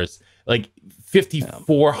 scores, like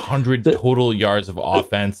 5,400 total yards of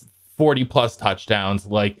offense, 40 plus touchdowns.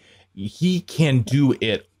 Like, he can do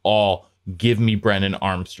it all. Give me Brennan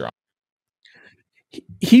Armstrong.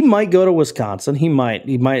 He might go to Wisconsin. He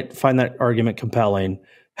might find that argument compelling.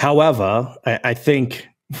 However, I think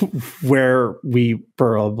where we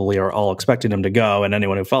probably are all expecting him to go, and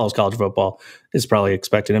anyone who follows college football is probably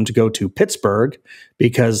expecting him to go to Pittsburgh,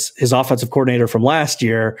 because his offensive coordinator from last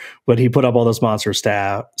year, when he put up all those monster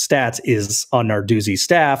stats, is on Narduzzi's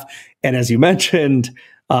staff. And as you mentioned,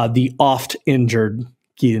 the oft injured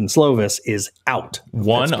Keaton Slovis is out.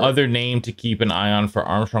 One other name to keep an eye on for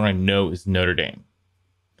Armstrong, I know, is Notre Dame.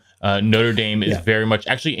 Notre Dame is very much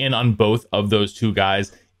actually in on both of those two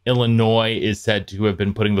guys. Illinois is said to have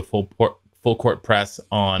been putting the full court press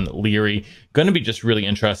on Leary. Going to be just really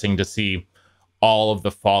interesting to see all of the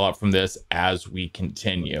fallout from this as we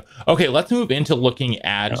continue. Okay, let's move into looking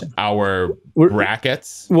at our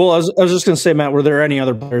brackets. Well, I was just going to say, Matt, were there any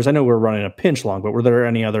other players? I know we're running a pinch long, but were there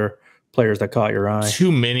any other players that caught your eye?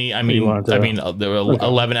 Too many. I mean, there were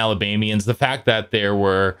 11 Alabamians. The fact that there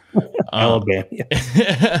were Alabama.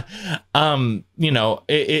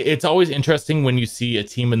 It's always interesting when you see a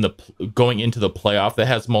team going into the playoff that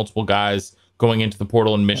has multiple guys going into the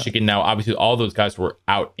portal in Michigan. Now, obviously, all those guys were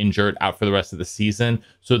injured out for the rest of the season.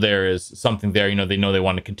 So there is something there. They know they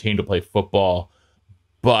want to continue to play football,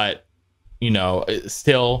 but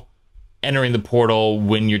still entering the portal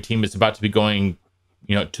when your team is about to be going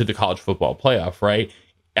to the college football playoff, right?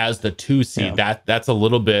 As the 2 seed, that's a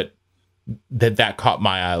little bit that caught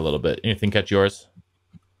my eye a little bit. Anything catch yours?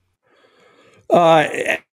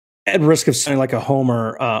 At risk of sounding like a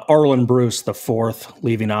homer, Arlen Bruce, the fourth,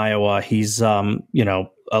 leaving Iowa. He's a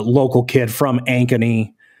local kid from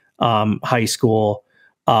Ankeny High School.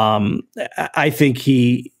 I think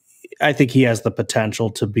he has the potential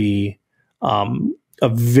to be a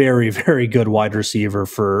very, very good wide receiver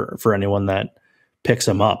for anyone that picks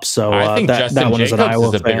him up. So I think Justin that one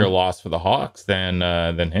Jacobs is a bigger loss for the Hawks than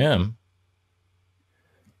him.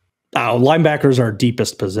 Linebackers are our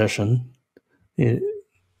deepest position.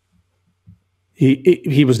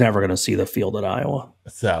 He was never going to see the field at Iowa.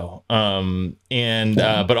 So,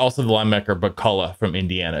 but also the linebacker McCullough from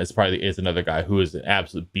Indiana is another guy who is an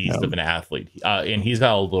absolute beast of an athlete. And he's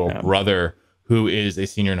got a little brother who is a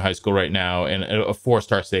senior in high school right now and a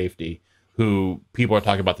 4-star safety, who people are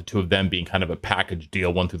talking about the two of them being kind of a package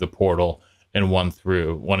deal, one through the portal and one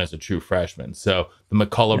as a true freshman. So the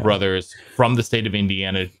McCullough brothers from the state of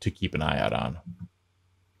Indiana to keep an eye out on.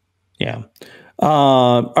 Yeah.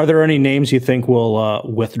 Are there any names you think will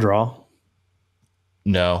withdraw?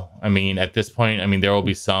 No. I mean, at this point, I mean, there will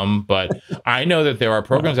be some, but I know that there are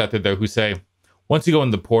programs out there though who say, once you go in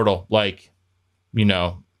the portal, like, you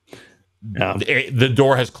know, the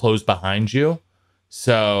door has closed behind you.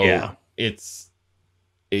 So it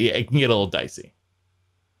can get a little dicey.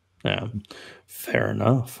 Yeah. Fair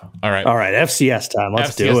enough. All right. FCS time.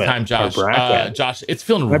 Let's do it. FCS time, Josh. Josh, it's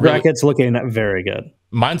feeling My bracket's looking very good.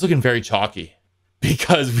 Mine's looking very chalky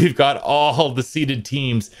because we've got all the seeded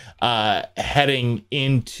teams heading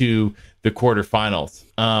into the quarterfinals.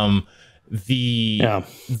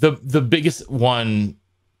 The biggest one,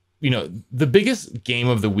 you know, the biggest game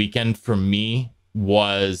of the weekend for me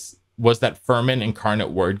was that Furman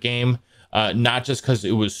Incarnate Word game. Not just because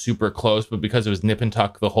it was super close, but because it was nip and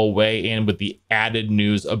tuck the whole way, and with the added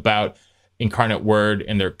news about Incarnate Word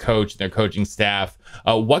and their coach and their coaching staff.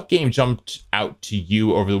 What game jumped out to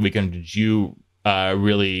you over the weekend? Did you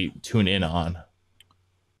really tune in on?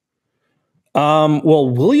 Well,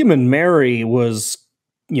 William and Mary was,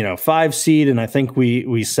 5 seed, and I think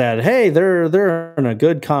we said, hey, they're in a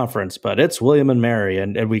good conference, but it's William and Mary,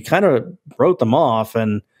 and we kind of wrote them off.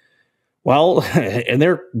 And well, in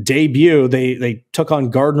their debut, they took on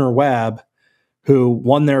Gardner-Webb, who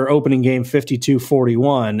won their opening game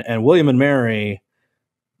 52-41, and William and Mary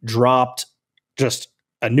dropped just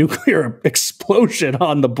a nuclear explosion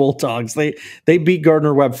on the Bulldogs. They beat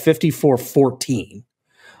Gardner-Webb 54-14.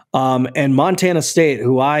 And Montana State,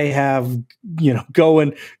 who I have,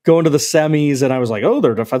 going to the semis, and I was like, oh,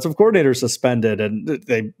 their defensive coordinator suspended, and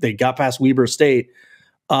they got past Weber State.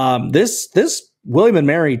 This William and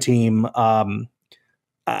Mary team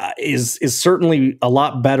is certainly a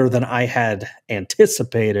lot better than I had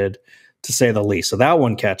anticipated, to say the least. So that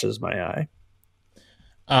one catches my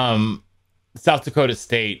eye. South Dakota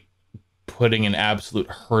State putting an absolute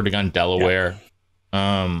hurting on Delaware.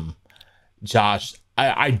 Yeah. Josh,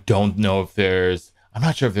 I don't know if I'm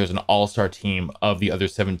not sure if there's an all-star team of the other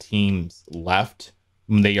 7 teams left.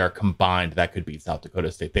 When they are combined, that could beat South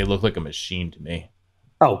Dakota State. They look like a machine to me.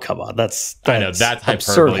 Oh, come on. That's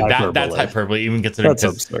hyperbole. That's hyperbole. Even considering that's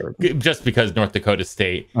absurd. Just because North Dakota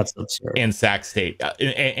State and Sac State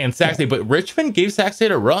and Sac State, but Richmond gave Sac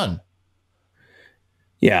State a run.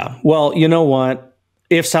 Yeah. Well, you know what?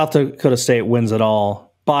 If South Dakota State wins it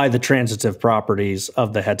all by the transitive properties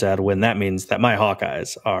of the head-to-head win, that means that my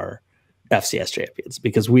Hawkeyes are FCS champions,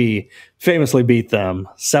 because we famously beat them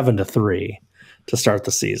 7-3 to start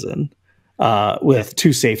the season. With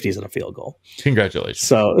 2 safeties and a field goal. Congratulations.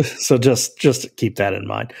 So just keep that in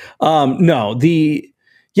mind.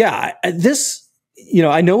 This,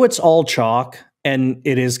 I know it's all chalk, and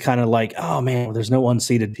it is kind of like, oh man, there's no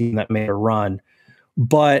unseeded team that made a run,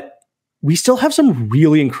 but we still have some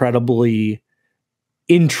really incredibly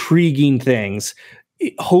intriguing things.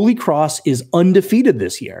 Holy Cross is undefeated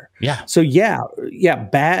this year. Yeah. So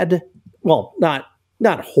bad. Well,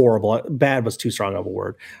 not horrible. Bad was too strong of a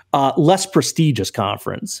word. Less prestigious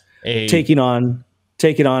conference, taking on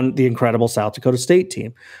the incredible South Dakota State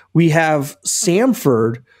team. We have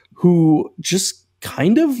Samford, who just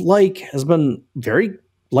kind of has been very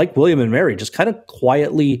like William and Mary, just kind of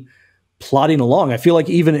quietly plodding along. I feel like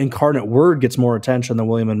even Incarnate Word gets more attention than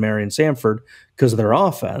William and Mary and Samford because of their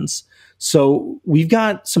offense. So we've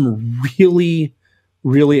got some really,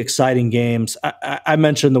 really exciting games. I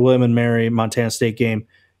mentioned the William and Mary Montana State game.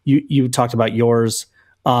 You talked about yours.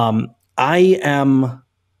 I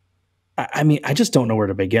just don't know where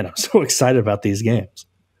to begin. I'm so excited about these games.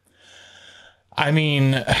 I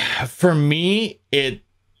mean, for me, it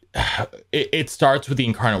starts with the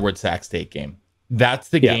Incarnate Word Sac State game. That's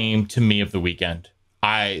the game to me of the weekend.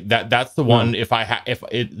 That's the one. If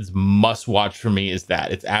it is must watch for me, is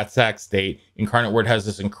that it's at Sac State. Incarnate Word has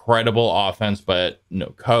this incredible offense, but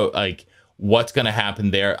what's going to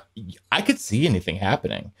happen there? I could see anything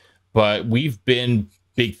happening, but we've been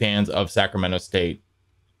big fans of Sacramento State.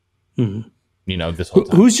 Mm-hmm. This whole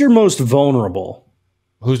time. Who's your most vulnerable?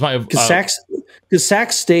 Who's my? Because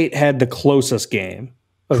Sac State had the closest game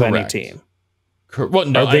of any team. Well,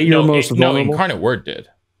 no, are they your most vulnerable? No, Incarnate Word did.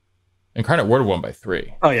 Incarnate Word won by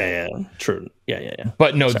 3. Oh yeah, true. Yeah.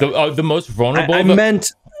 But no, the most vulnerable. I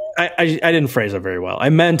meant I didn't phrase it very well. I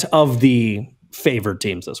meant of the favored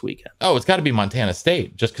teams this weekend. Oh, it's got to be Montana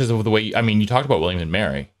State, just because of the way. You talked about William and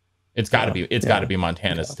Mary. It's got to be. It's got to be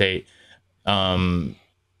Montana State. I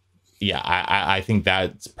think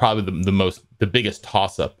that's probably the biggest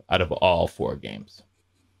toss up out of all 4 games.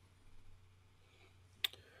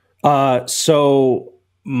 So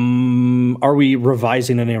Are we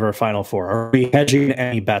revising any of our Final Four? Are we hedging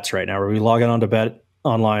any bets right now? Are we logging on to Bet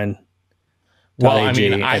Online? Well, I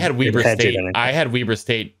mean, I had Weber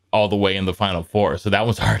State all the way in the Final Four, so that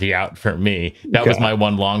was already out for me. That was my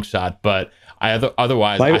one long shot. But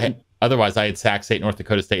otherwise I had Sac State, North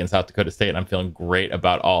Dakota State, and South Dakota State, and I'm feeling great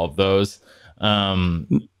about all of those.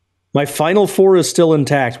 My Final Four is still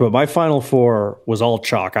intact, but my Final Four was all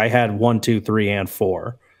chalk. I had 1, 2, 3, and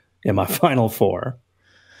 4 in my Final Four.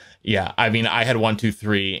 Yeah, I mean, I had 1, 2,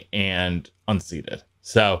 3, and unseeded.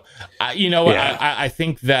 So, you know what? Yeah. I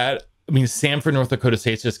think that, I mean, Samford, North Dakota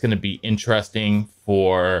State is just going to be interesting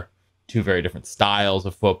for two very different styles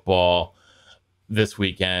of football this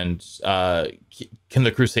weekend. Can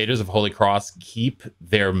the Crusaders of Holy Cross keep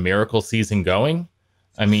their miracle season going?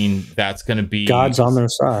 I mean, that's going to be God's on their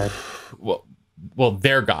side. Well,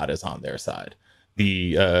 their God is on their side.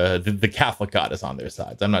 The Catholic God is on their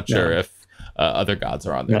side. I'm not sure if other gods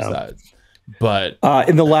are on their side. But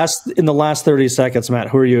in the last 30 seconds, Matt,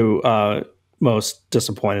 who are you most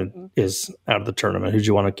disappointed is out of the tournament? Who do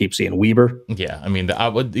you want to keep seeing? Weber? Yeah, I mean, I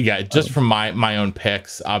would. Yeah, just from my own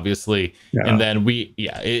picks, obviously, and then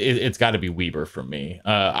it's got to be Weber for me.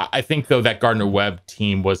 I think though that Gardner-Webb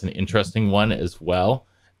team was an interesting one as well.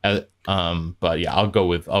 But yeah, I'll go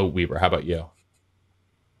with Weber. How about you?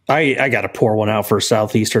 I got to pour one out for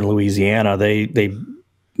Southeastern Louisiana. They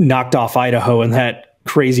knocked off Idaho in that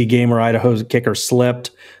crazy game where Idaho's kicker slipped,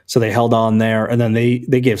 so they held on there, and then they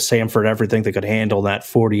gave Samford everything they could handle. That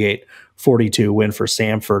 48-42 win for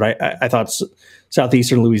Samford. I thought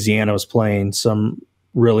Southeastern Louisiana was playing some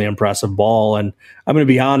really impressive ball, and I'm going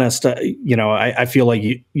to be honest. I feel like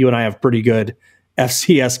you and I have pretty good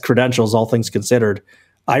FCS credentials, all things considered.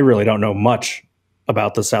 I really don't know much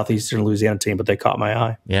about the Southeastern Louisiana team, but they caught my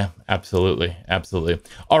eye. Yeah, absolutely. Absolutely.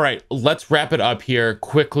 All right, let's wrap it up here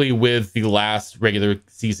quickly with the last regular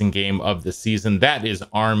season game of the season. That is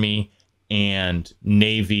Army and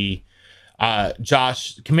Navy.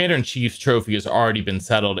 Josh, Commander-in-Chief's trophy has already been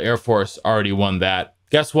settled. Air Force already won that.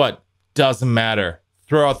 Guess what? Doesn't matter.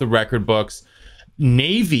 Throw out the record books.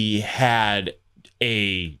 Navy had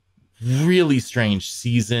a really strange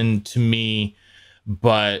season to me,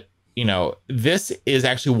 but this is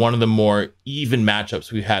actually one of the more even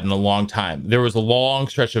matchups we've had in a long time. There was a long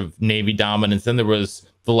stretch of Navy dominance. Then there was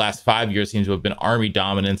the last 5 years seems to have been Army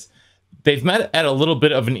dominance. They've met at a little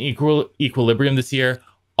bit of an equilibrium this year,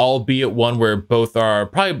 albeit one where both are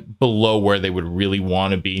probably below where they would really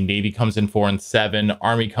want to be. Navy comes in 4-7,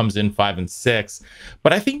 Army comes in 5-6.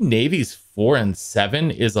 But I think Navy's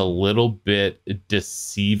 4-7 is a little bit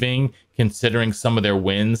deceiving considering some of their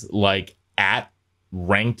wins, like at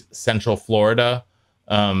ranked Central Florida,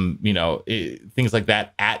 things like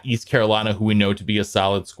that, at East Carolina, who we know to be a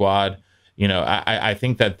solid squad. I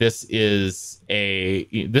think that this is a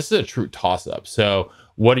true toss-up. So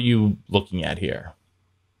what are you looking at here?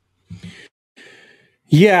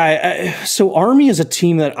 Yeah, so Army is a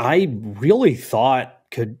team that I really thought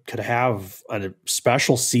could have a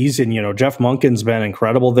special season. Jeff Monken's been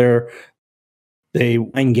incredible there. They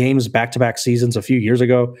won games back-to-back seasons a few years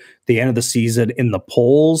ago. The end of the season in the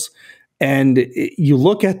polls, and you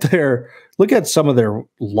look at some of their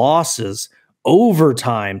losses,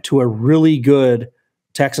 overtime to a really good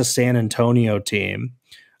Texas San Antonio team.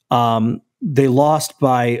 They lost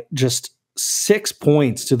by just 6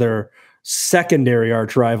 points to their secondary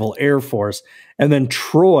arch rival Air Force, and then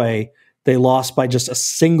Troy, they lost by just a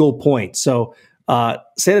single point. So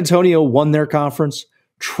San Antonio won their conference.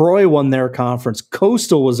 Troy won their conference.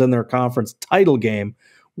 Coastal was in their conference title game.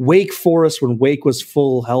 Wake Forest, when Wake was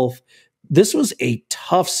full health. This was a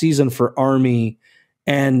tough season for Army,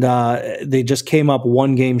 and they just came up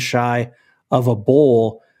one game shy of a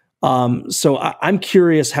bowl. So I'm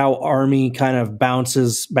curious how Army kind of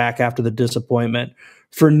bounces back after the disappointment.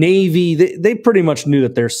 For Navy, they pretty much knew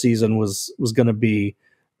that their season was going to be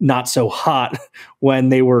not so hot when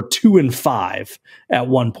they were 2-5 at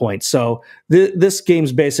one point. So this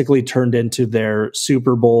game's basically turned into their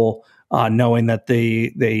Super Bowl, knowing that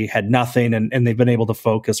they had nothing and they've been able to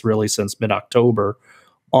focus really since mid-October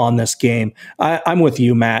on this game. I'm with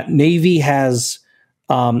you, Matt. Navy has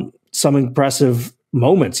some impressive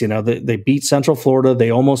moments. They beat Central Florida. They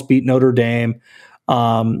almost beat Notre Dame.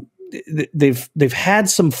 They've had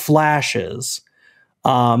some flashes.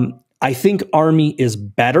 I think Army is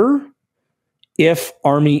better if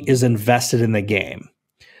Army is invested in the game.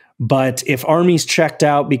 But if Army's checked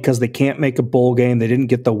out because they can't make a bowl game, they didn't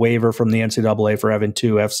get the waiver from the NCAA for having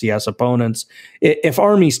two FCS opponents. If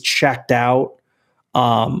Army's checked out,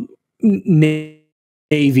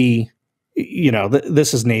 Navy,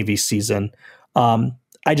 this is Navy's season.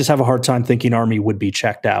 I just have a hard time thinking Army would be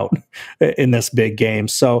checked out in this big game.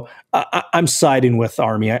 So I'm siding with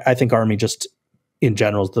Army. I think Army just in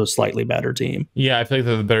general is the slightly better team. Yeah, I feel like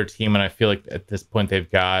they're the better team, and I feel like at this point they've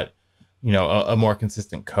got, a more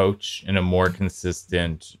consistent coach and a more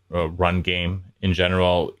consistent run game in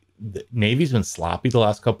general. The Navy's been sloppy the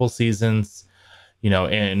last couple seasons,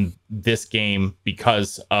 and this game,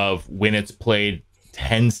 because of when it's played,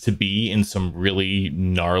 tends to be in some really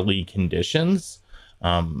gnarly conditions.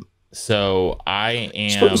 So I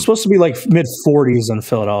am it's supposed to be like mid 40s in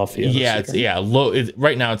Philadelphia. Yeah, low.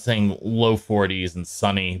 Right now it's saying low 40s and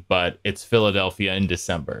sunny, but it's Philadelphia in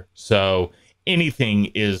December, so anything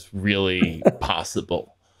is really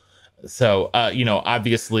possible. So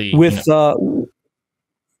obviously with some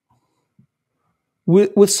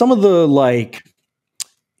of the like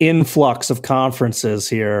influx of conferences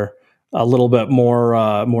here, a little bit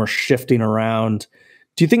more shifting around.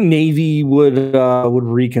 Do you think Navy would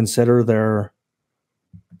reconsider their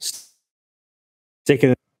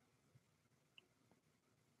sticking?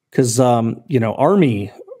 Because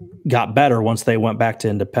Army got better once they went back to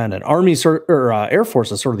independent. Army Air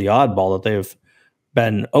Force is sort of the oddball that they've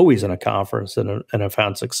been always in a conference and have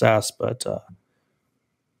found success. But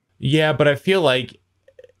yeah, but I feel like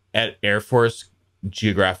at Air Force,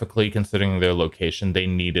 geographically, considering their location, they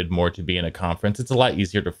needed more to be in a conference. It's a lot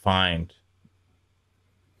easier to find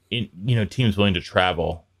teams willing to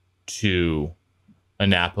travel to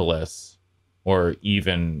Annapolis or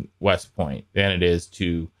even West Point than it is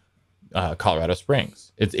to Colorado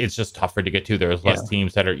Springs. It's just tougher to get to. There's less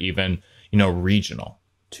teams that are even regional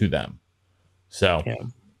to them. So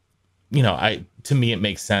to me it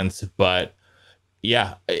makes sense. But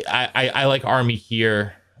yeah, I like Army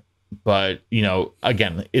here. But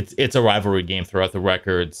again, it's a rivalry game throughout the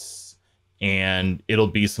records. And it'll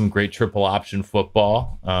be some great triple option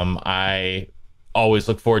football. I always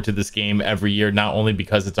look forward to this game every year, not only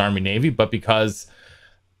because it's Army Navy, but because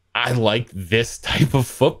I like this type of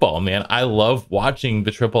football, man. I love watching the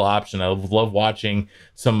triple option. I love watching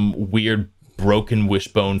some weird broken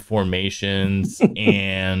wishbone formations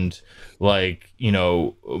and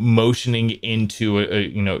motioning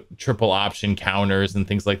into triple option counters and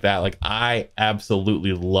things like that. Like, I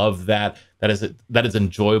absolutely love that. That is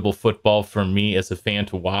enjoyable football for me as a fan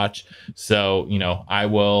to watch. So,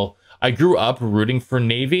 I grew up rooting for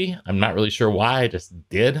Navy. I'm not really sure why, I just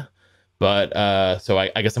did. But so I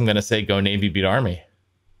guess I'm going to say go Navy, beat Army,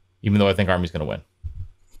 even though I think Army's going to win.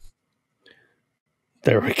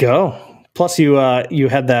 There we go. Plus, you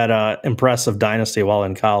had that impressive dynasty while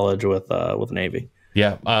in college with Navy.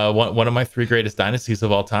 Yeah, one of my 3 greatest dynasties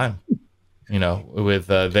of all time. With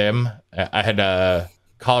them, I had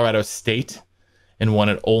Colorado State and one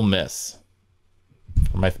at Ole Miss.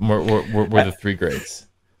 Were the 3 grades.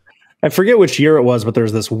 I forget which year it was, but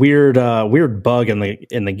there's this weird bug in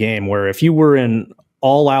the game where if you were in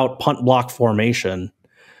all out punt block formation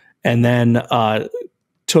and then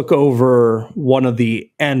took over one of the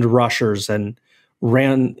end rushers and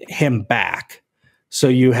ran him back, so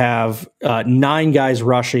you have 9 guys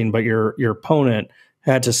rushing, but your opponent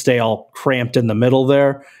had to stay all cramped in the middle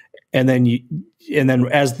there, and then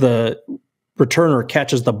as the returner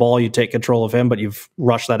catches the ball, you take control of him, but you've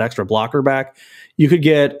rushed that extra blocker back. You could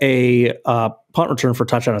get a punt return for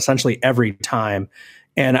touchdown essentially every time.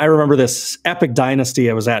 And I remember this epic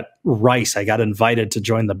dynasty. I was at Rice. I got invited to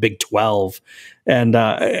join the Big 12, and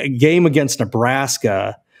a game against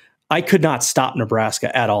Nebraska. I could not stop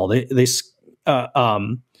Nebraska at all.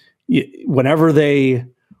 Whenever they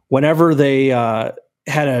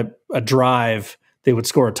had a drive, they would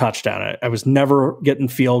score a touchdown. I was never getting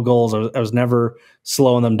field goals. I was never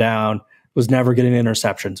slowing them down. Was never getting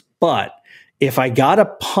interceptions. But if I got a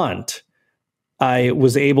punt, I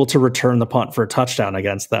was able to return the punt for a touchdown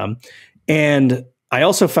against them. And I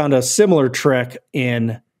also found a similar trick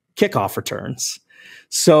in kickoff returns.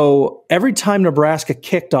 So every time Nebraska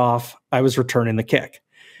kicked off, I was returning the kick.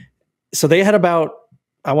 So they had about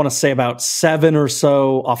 7 or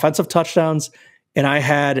so offensive touchdowns, and I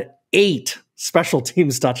had 8 special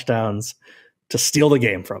teams touchdowns to steal the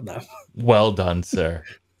game from them. Well done, sir.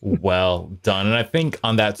 Well done. And I think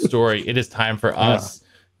on that story, it is time for us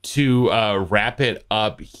to wrap it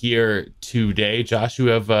up here today. Josh, you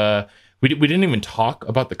have we didn't even talk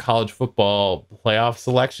about the college football playoff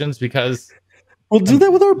selections because we'll do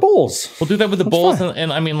that with our bowls. We'll do that with the bowls,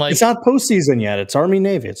 and I mean, like, it's not postseason yet. It's Army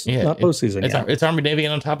Navy. It's not postseason yet. It's Army Navy,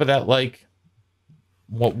 and on top of that, like,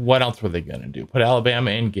 what else were they gonna do? Put Alabama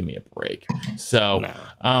in? Give me a break. So,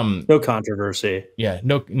 no controversy. Yeah,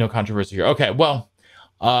 no controversy here. Okay, well,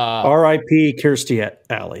 R.I.P. Kirstie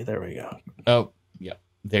Alley. There we go. Oh, yeah.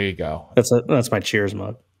 There you go. That's my cheers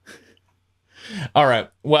mug. All right.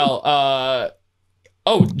 Well,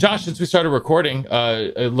 Josh, since we started recording,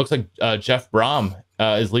 it looks like Jeff Brom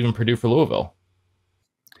is leaving Purdue for Louisville.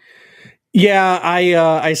 Yeah,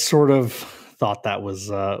 I sort of thought that was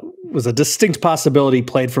a distinct possibility.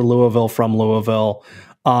 Played for Louisville, from Louisville,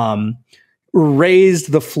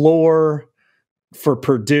 raised the floor for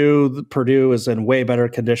Purdue. Purdue is in way better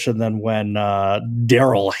condition than when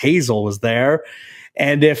Daryl Hazel was there.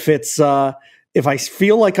 And if I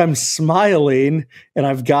feel like I'm smiling and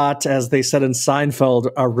I've got, as they said in Seinfeld,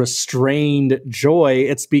 a restrained joy,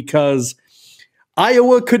 it's because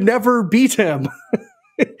Iowa could never beat him.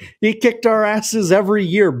 He kicked our asses every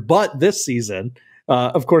year, but this season,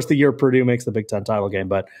 of course, the year Purdue makes the Big Ten title game.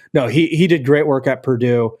 But no, he did great work at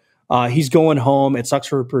Purdue. He's going home. It sucks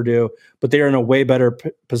for Purdue, but they're in a way better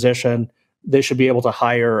position. They should be able to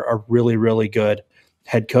hire a really, really good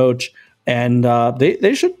head coach, and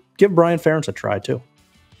they should give Brian Ferentz a try too.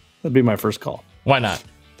 That'd be my first call. Why not?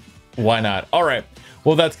 Why not? All right.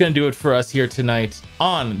 Well, that's going to do it for us here tonight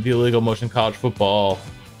on the Illegal Motion College Football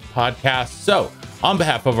podcast. So, on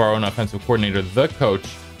behalf of our own offensive coordinator, the coach,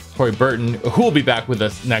 Corey Burton, who will be back with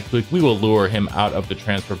us next week, we will lure him out of the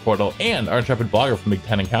transfer portal, and our intrepid blogger from Big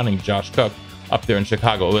Ten and Counting, Josh Cook, up there in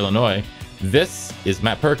Chicago, Illinois. This is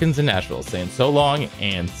Matt Perkins in Nashville saying so long,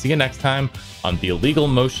 and see you next time on the Illegal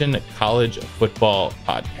Motion College Football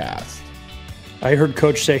podcast. I heard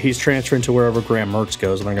Coach say he's transferring to wherever Graham Mertz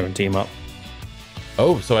goes, and they're going to team up.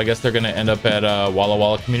 Oh, so I guess they're going to end up at Walla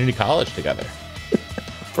Walla Community College together.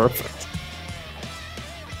 Perfect.